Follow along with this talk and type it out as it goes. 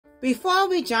Before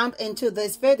we jump into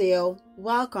this video,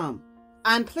 welcome,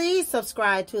 and please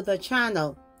subscribe to the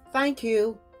channel. Thank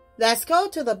you. Let's go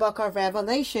to the book of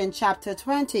Revelation chapter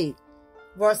 20,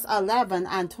 verse 11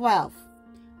 and 12.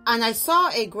 And I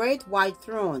saw a great white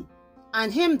throne,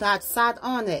 and him that sat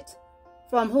on it,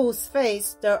 from whose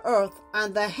face the earth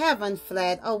and the heaven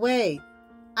fled away,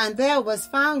 and there was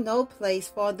found no place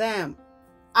for them.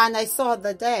 And I saw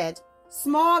the dead,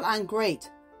 small and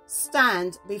great,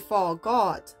 stand before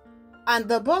God. And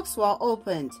the books were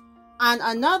opened, and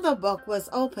another book was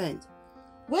opened,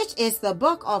 which is the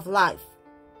book of life.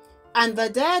 And the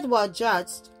dead were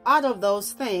judged out of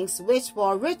those things which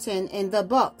were written in the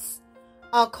books,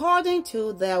 according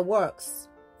to their works.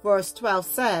 Verse 12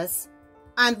 says,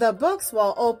 And the books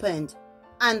were opened,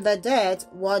 and the dead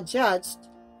were judged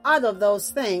out of those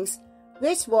things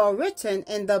which were written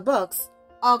in the books,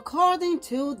 according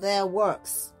to their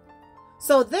works.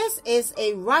 So this is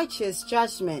a righteous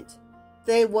judgment.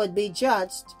 They would be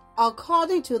judged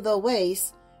according to the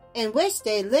ways in which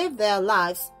they lived their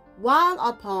lives while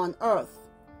upon earth.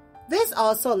 This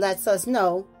also lets us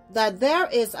know that there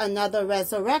is another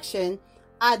resurrection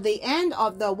at the end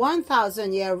of the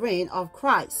 1,000-year reign of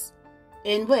Christ,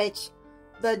 in which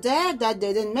the dead that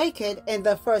didn't make it in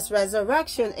the first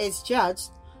resurrection is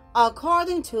judged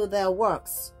according to their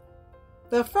works.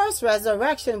 The first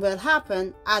resurrection will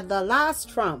happen at the last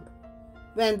trump,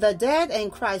 when the dead in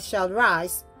Christ shall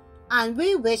rise, and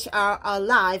we which are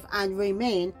alive and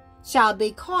remain shall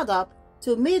be caught up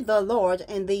to meet the Lord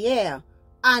in the air,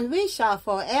 and we shall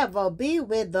forever be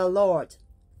with the Lord.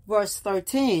 Verse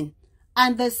 13,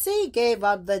 And the sea gave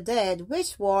up the dead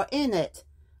which were in it,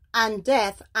 and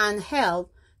death and hell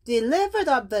delivered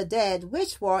up the dead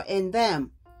which were in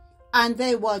them, and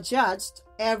they were judged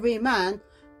every man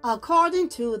according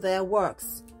to their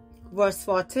works. Verse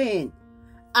 14,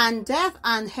 And death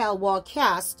and hell were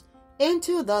cast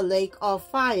into the lake of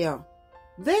fire.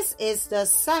 This is the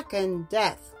second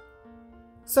death.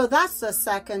 So that's the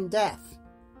second death.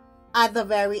 At the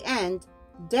very end,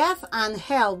 death and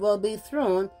hell will be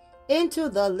thrown into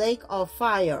the lake of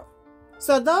fire.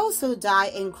 So those who die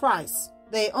in Christ,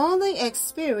 they only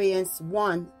experience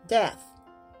one death.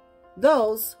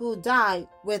 Those who die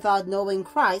without knowing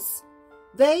Christ,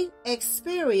 they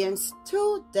experience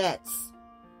two deaths.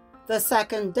 The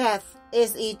second death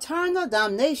is eternal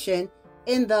damnation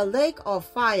in the lake of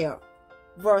fire.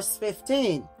 Verse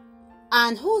 15,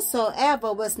 And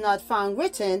whosoever was not found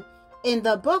written in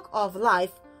the book of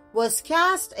life was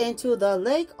cast into the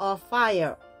lake of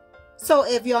fire. So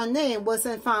if your name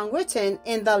wasn't found written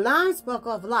in the Lamb's book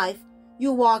of life,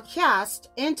 you were cast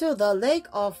into the lake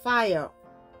of fire.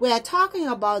 We are talking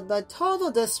about the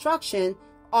total destruction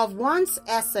of one's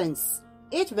essence.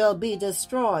 It will be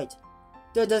destroyed.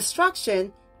 The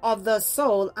destruction of the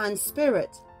soul and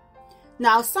spirit.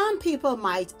 Now some people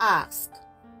might ask,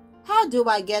 how do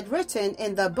I get written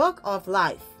in the book of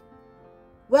life?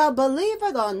 Well, believe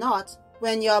it or not,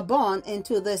 when you're born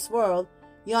into this world,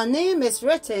 your name is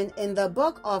written in the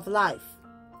book of life.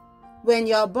 When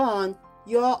you're born,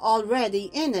 you're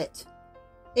already in it.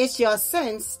 It's your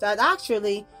sins that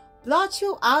actually blot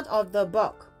you out of the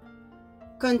book.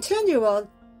 Continual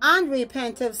and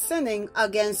repentant sinning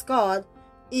against God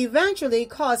eventually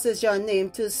causes your name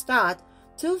to start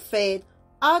to fade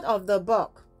out of the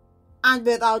book. And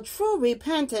without true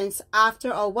repentance,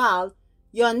 after a while,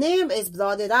 your name is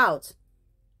blotted out.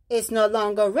 It's no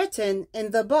longer written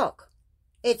in the book.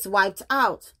 It's wiped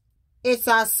out. It's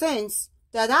our sins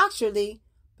that actually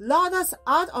blot us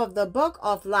out of the book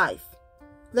of life.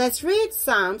 Let's read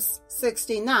Psalms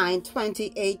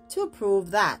 69:28 to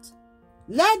prove that.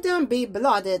 Let them be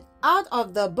blotted out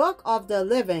of the book of the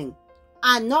living,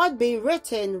 and not be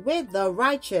written with the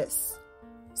righteous.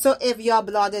 So if you're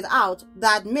blotted out,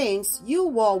 that means you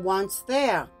were once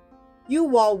there. You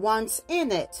were once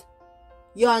in it.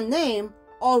 Your name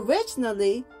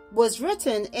originally was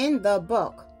written in the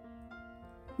book.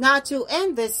 Now to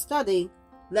end this study,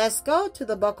 let's go to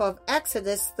the book of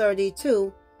Exodus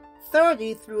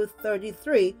 32:30 through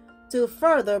 33 to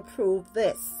further prove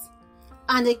this.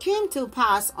 And it came to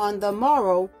pass on the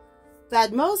morrow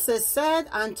that Moses said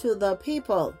unto the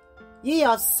people, Ye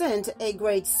have sinned a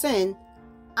great sin,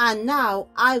 and now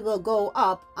I will go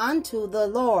up unto the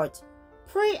Lord.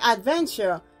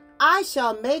 Peradventure I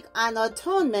shall make an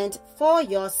atonement for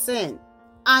your sin.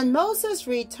 And Moses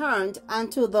returned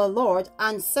unto the Lord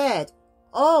and said,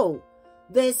 Oh,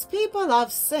 these people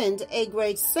have sinned a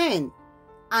great sin,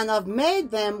 and have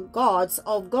made them gods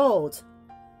of gold.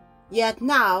 Yet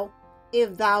now,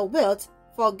 if thou wilt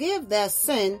forgive their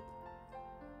sin,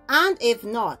 and if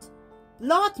not,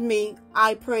 blot me,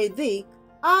 I pray thee,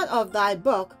 out of thy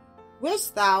book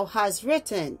which thou hast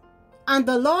written. And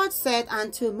the Lord said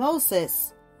unto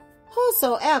Moses,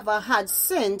 Whosoever had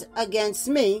sinned against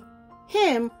me,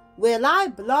 him will I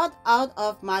blot out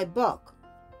of my book.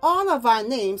 All of our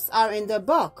names are in the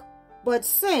book, but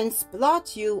sins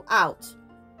blot you out.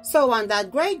 So on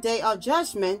that great day of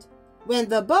judgment, when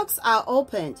the books are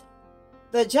opened,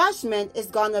 the judgment is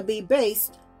going to be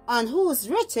based on who's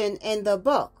written in the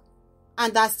book.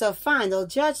 And that's the final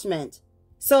judgment.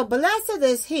 So blessed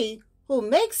is he who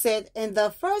makes it in the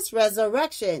first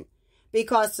resurrection,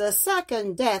 because the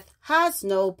second death has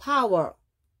no power.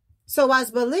 So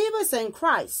as believers in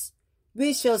Christ,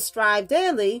 we shall strive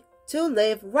daily to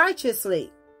live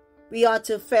righteously. We ought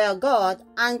to fear God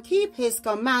and keep his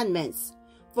commandments,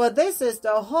 for this is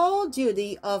the whole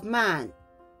duty of man.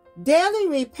 Daily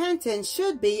repentance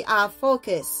should be our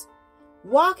focus,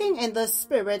 walking in the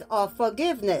spirit of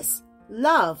forgiveness,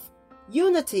 love,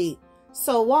 unity,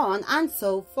 so on and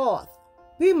so forth.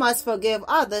 We must forgive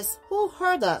others who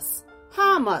hurt us,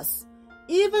 harm us,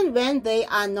 even when they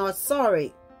are not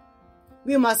sorry.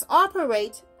 We must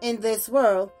operate in this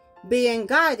world being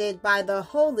guided by the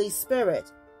Holy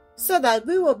Spirit, so that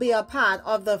we will be a part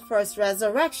of the first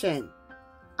resurrection.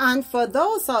 And for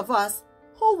those of us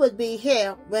who would be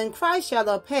here when Christ shall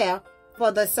appear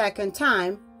for the second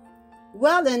time,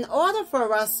 well, in order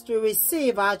for us to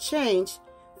receive our change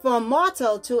from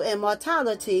mortal to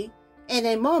immortality in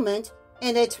a moment,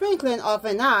 in a twinkling of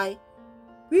an eye,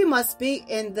 we must be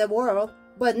in the world,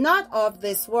 but not of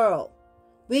this world.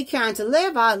 We can't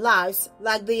live our lives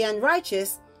like the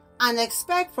unrighteous and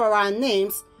expect for our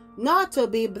names not to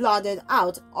be blotted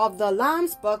out of the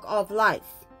Lamb's book of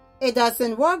life. It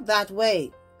doesn't work that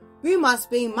way. We must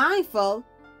be mindful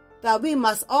that we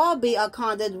must all be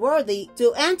accounted worthy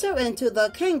to enter into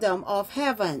the kingdom of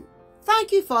heaven.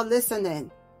 Thank you for listening.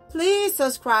 Please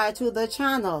subscribe to the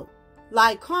channel,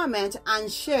 like, comment,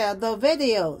 and share the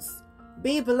videos.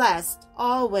 Be blessed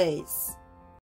always.